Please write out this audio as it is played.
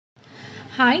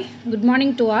Hi good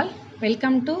morning to all.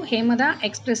 Welcome to హేమద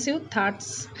expressive thoughts.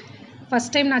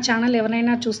 First time నా channel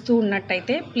ఎవరైనా చూస్తూ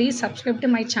ఉన్నట్టయితే please subscribe to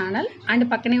my channel and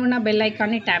పక్కనే ఉన్న బెల్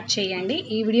ఐకాన్ని ట్యాప్ చేయండి.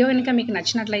 ఈ వీడియో కనుక మీకు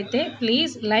నచ్చినట్లయితే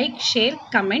please like, share,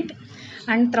 comment.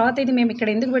 And తర్వాత ఇది మేము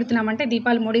ఇక్కడ ఎందుకు పెడుతున్నామంటే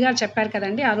దీపాలు మోడీ గారు చెప్పారు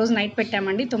కదండి, ఆ రోజు నైట్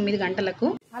పెట్టామండి 9 గంటలకు.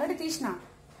 ఆల్రెడీ తీసిన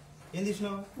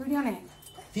వీడియోనే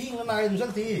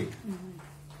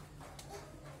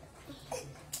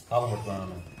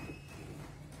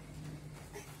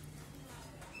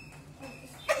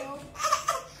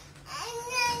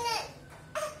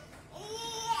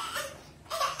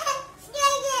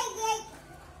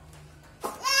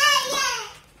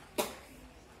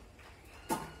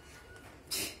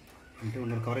అంటే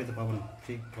ఉన్నారు కవర్ అయితే పాపను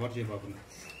కవర్ చేయి పాపను.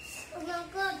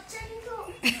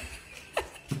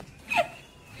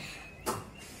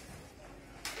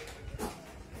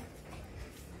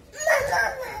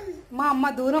 మా అమ్మ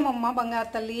దూరం అమ్మ బంగారు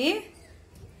తల్లి.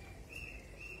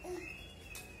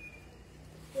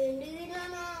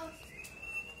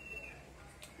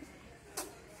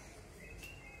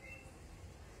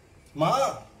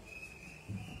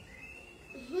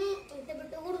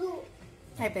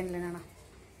 అయిపోయిందిలే నాన్న.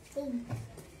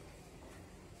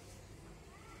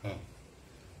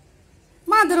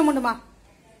 మా దూరం ఉండు మా.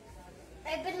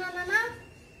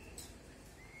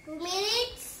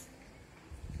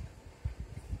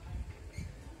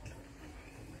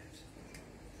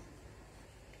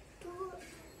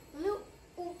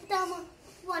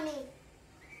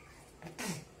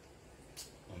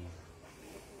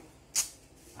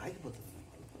 ఆగిపోతుంది.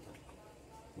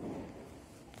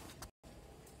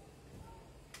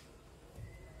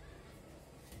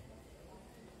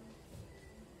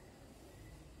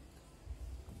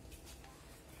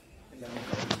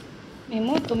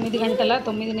 మేము 9 గంటల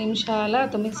 9 నిమిషాల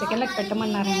 9 సెకండ్లకు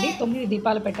పెట్టమన్నారండి. 9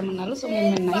 దీపాలు పెట్టమన్నారు. సో మేము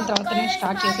 9 తర్వాతనే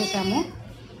స్టార్ట్ చేసేసాము.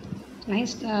 9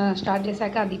 స్టార్ట్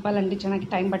చేశాక ఆ దీపాలు అంటించడానికి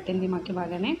టైం పట్టింది మాకు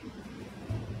బాగానే.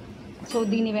 సో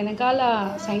దీని వెనకాల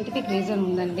సైంటిఫిక్ రీజన్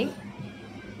ఉందండి.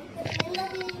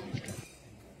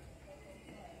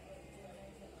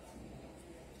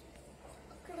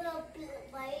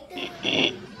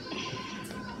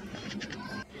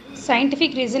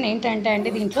 సైంటిఫిక్ రీజన్ ఏంటంటే అండి,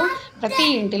 దీంట్లో ప్రతి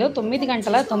ఇంటిలో 9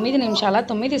 గంటల 9 నిమిషాల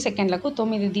 9 సెకండ్లకు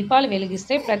 9 దీపాలు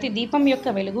వెలిగిస్తే ప్రతి దీపం యొక్క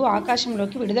వెలుగు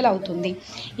ఆకాశంలోకి విడుదల అవుతుంది.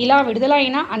 ఇలా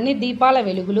విడుదలైన అన్ని దీపాల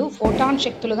వెలుగులు ఫోటాన్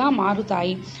శక్తులుగా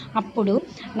మారుతాయి. అప్పుడు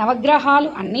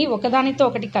నవగ్రహాలు అన్నీ ఒకదానితో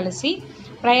ఒకటి కలిసి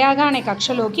ప్రయాగ అనే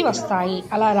కక్షలోకి వస్తాయి.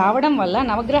 అలా రావడం వల్ల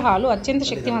నవగ్రహాలు అత్యంత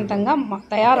శక్తివంతంగా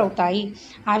తయారవుతాయి.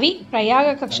 అవి ప్రయాగ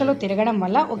కక్షలో తిరగడం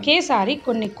వల్ల ఒకేసారి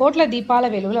కొన్ని కోట్ల దీపాల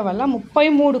వెలుగుల వల్ల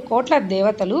 33 కోట్ల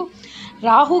దేవతలు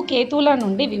రాహు కేతువుల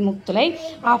నుండి విముక్తులై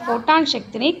ఆ ఫోటాన్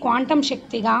శక్తిని క్వాంటం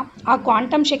శక్తిగా, ఆ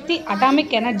క్వాంటం శక్తి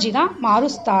అటామిక్ ఎనర్జీగా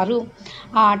మారుస్తారు.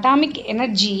 ఆ అటామిక్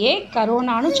ఎనర్జీయే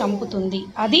కరోనాను చంపుతుంది.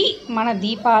 అది మన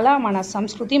దీపాల, మన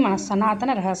సంస్కృతి, మన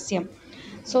సనాతన రహస్యం.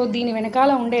 సో దీని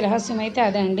వెనకాల ఉండే రహస్యం అయితే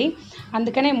అదే అండి.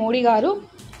 అందుకనే మోడీ గారు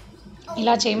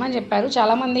ఇలా చేయమని చెప్పారు.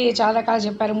 చాలామంది చాలా రకాలు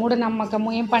చెప్పారు. మూఢనమ్మకము,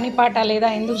 ఏం పని పాట లేదా,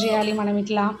 ఎందుకు చేయాలి మనం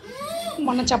ఇట్లా,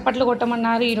 మొన్న చప్పట్లు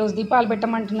కొట్టమన్నారు, ఈరోజు దీపాలు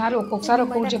పెట్టమంటున్నారు, ఒక్కొక్కసారి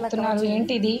ఒక్కొక్కటి చెప్తున్నారు,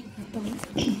 ఏంటిది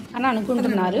అని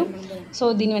అనుకుంటున్నారు. సో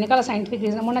దీని వెనకాల సైంటిఫిక్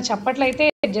రీజన్. మొన్న చప్పట్లు అయితే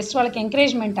జస్ట్ వాళ్ళకి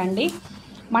ఎంకరేజ్మెంట్ అండి.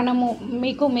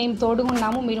 మేము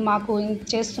తోడుగున్నాము, మీరు మాకు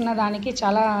చేస్తున్న దానికి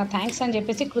చాలా థ్యాంక్స్ అని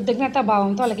చెప్పేసి కృతజ్ఞతా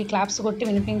భావంతో వాళ్ళకి క్లాప్స్ కొట్టి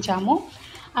వినిపించాము.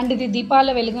 అండ్ ఇది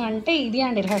దీపాల వెలుగు అంటే ఇది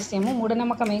అండి రహస్యము,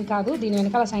 మూఢనమ్మకం ఏం కాదు. దీని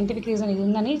వెనకాల సైంటిఫిక్ రీజన్ ఇది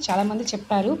ఉందని చాలామంది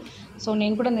చెప్పారు. సో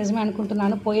నేను కూడా నిజమే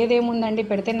అనుకుంటున్నాను. పోయేదేముందండి,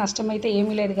 పెడితే నష్టమైతే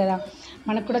ఏమీ లేదు కదా.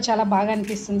 మనకు కూడా చాలా బాగా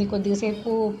అనిపిస్తుంది.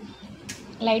 కొద్దిసేపు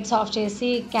లైట్స్ ఆఫ్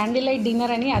చేసి క్యాండిల్ లైట్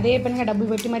డిన్నర్ అని అదే పనిగా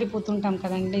డబ్బులు పెట్టి మరీ పోతుంటాం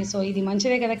కదండి. సో ఇది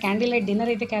మంచిదే కదా. క్యాండిల్ లైట్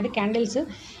డిన్నర్ అయితే కాదు, క్యాండిల్స్.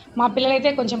 మా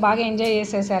పిల్లలైతే కొంచెం బాగా ఎంజాయ్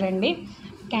చేసేసారండి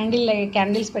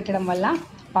క్యాండిల్స్ పెట్టడం వల్ల,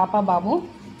 పాప బాబు.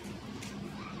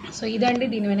 సో ఇదండి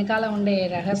దీని వెనకాల ఉండే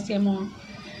రహస్యము.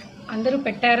 అందరూ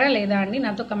పెట్టారా లేదా అండి,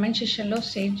 నాతో కమెంట్ సెక్షన్లో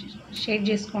షేర్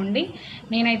చేసుకోండి.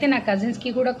 నేనైతే నా కజిన్స్కి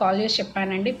కూడా కాల్ చేసి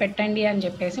చెప్పానండి పెట్టండి అని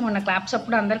చెప్పేసి. మొన్న క్లాప్స్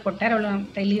అప్పుడు అందరు కొట్టారు, వాళ్ళు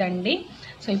తెలియదండి.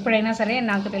 సో ఇప్పుడైనా సరే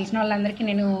నాకు తెలిసిన వాళ్ళందరికీ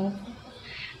నేను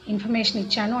ఇన్ఫర్మేషన్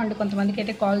ఇచ్చాను. అండ్ కొంతమందికి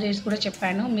అయితే కాల్ చేసి కూడా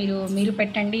చెప్పాను, మీరు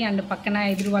పెట్టండి అండ్ పక్కన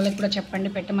ఎదురు వాళ్ళకి కూడా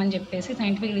చెప్పండి పెట్టమని చెప్పేసి,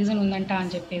 సైంటిఫిక్ రీజన్ ఉందంట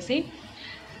అని చెప్పేసి.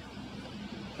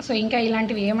 సో ఇంకా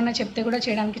ఇలాంటివి ఏమన్నా చెప్తే కూడా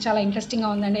చేయడానికి చాలా ఇంట్రెస్టింగ్గా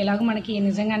ఉందండి. ఎలాగో మనకి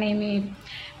నిజంగానే ఏమీ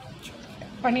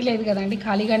పని లేదు కదండి,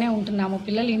 ఖాళీగానే ఉంటున్నాము,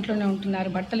 పిల్లలు ఇంట్లోనే ఉంటున్నారు,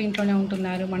 భర్తలు ఇంట్లోనే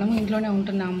ఉంటున్నారు, మనము ఇంట్లోనే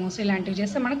ఉంటున్నాము. సో ఇలాంటివి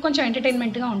చేస్తే మనకు కొంచెం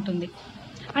ఎంటర్టైన్మెంట్గా ఉంటుంది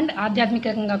అండ్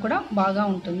ఆధ్యాత్మికంగా కూడా బాగా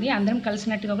ఉంటుంది. అందరం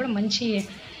కలిసినట్టుగా కూడా మంచి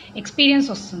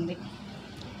ఎక్స్పీరియన్స్ వస్తుంది.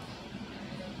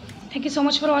 Thank you so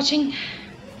much for watching.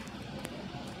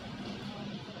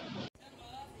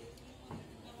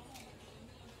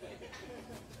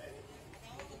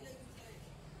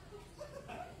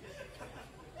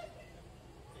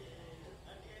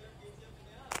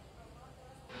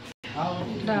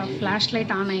 ఇక్కడ ఫ్లాష్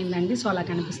లైట్ ఆన్ అయిందండి, సో అలా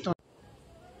కనిపిస్తుంది.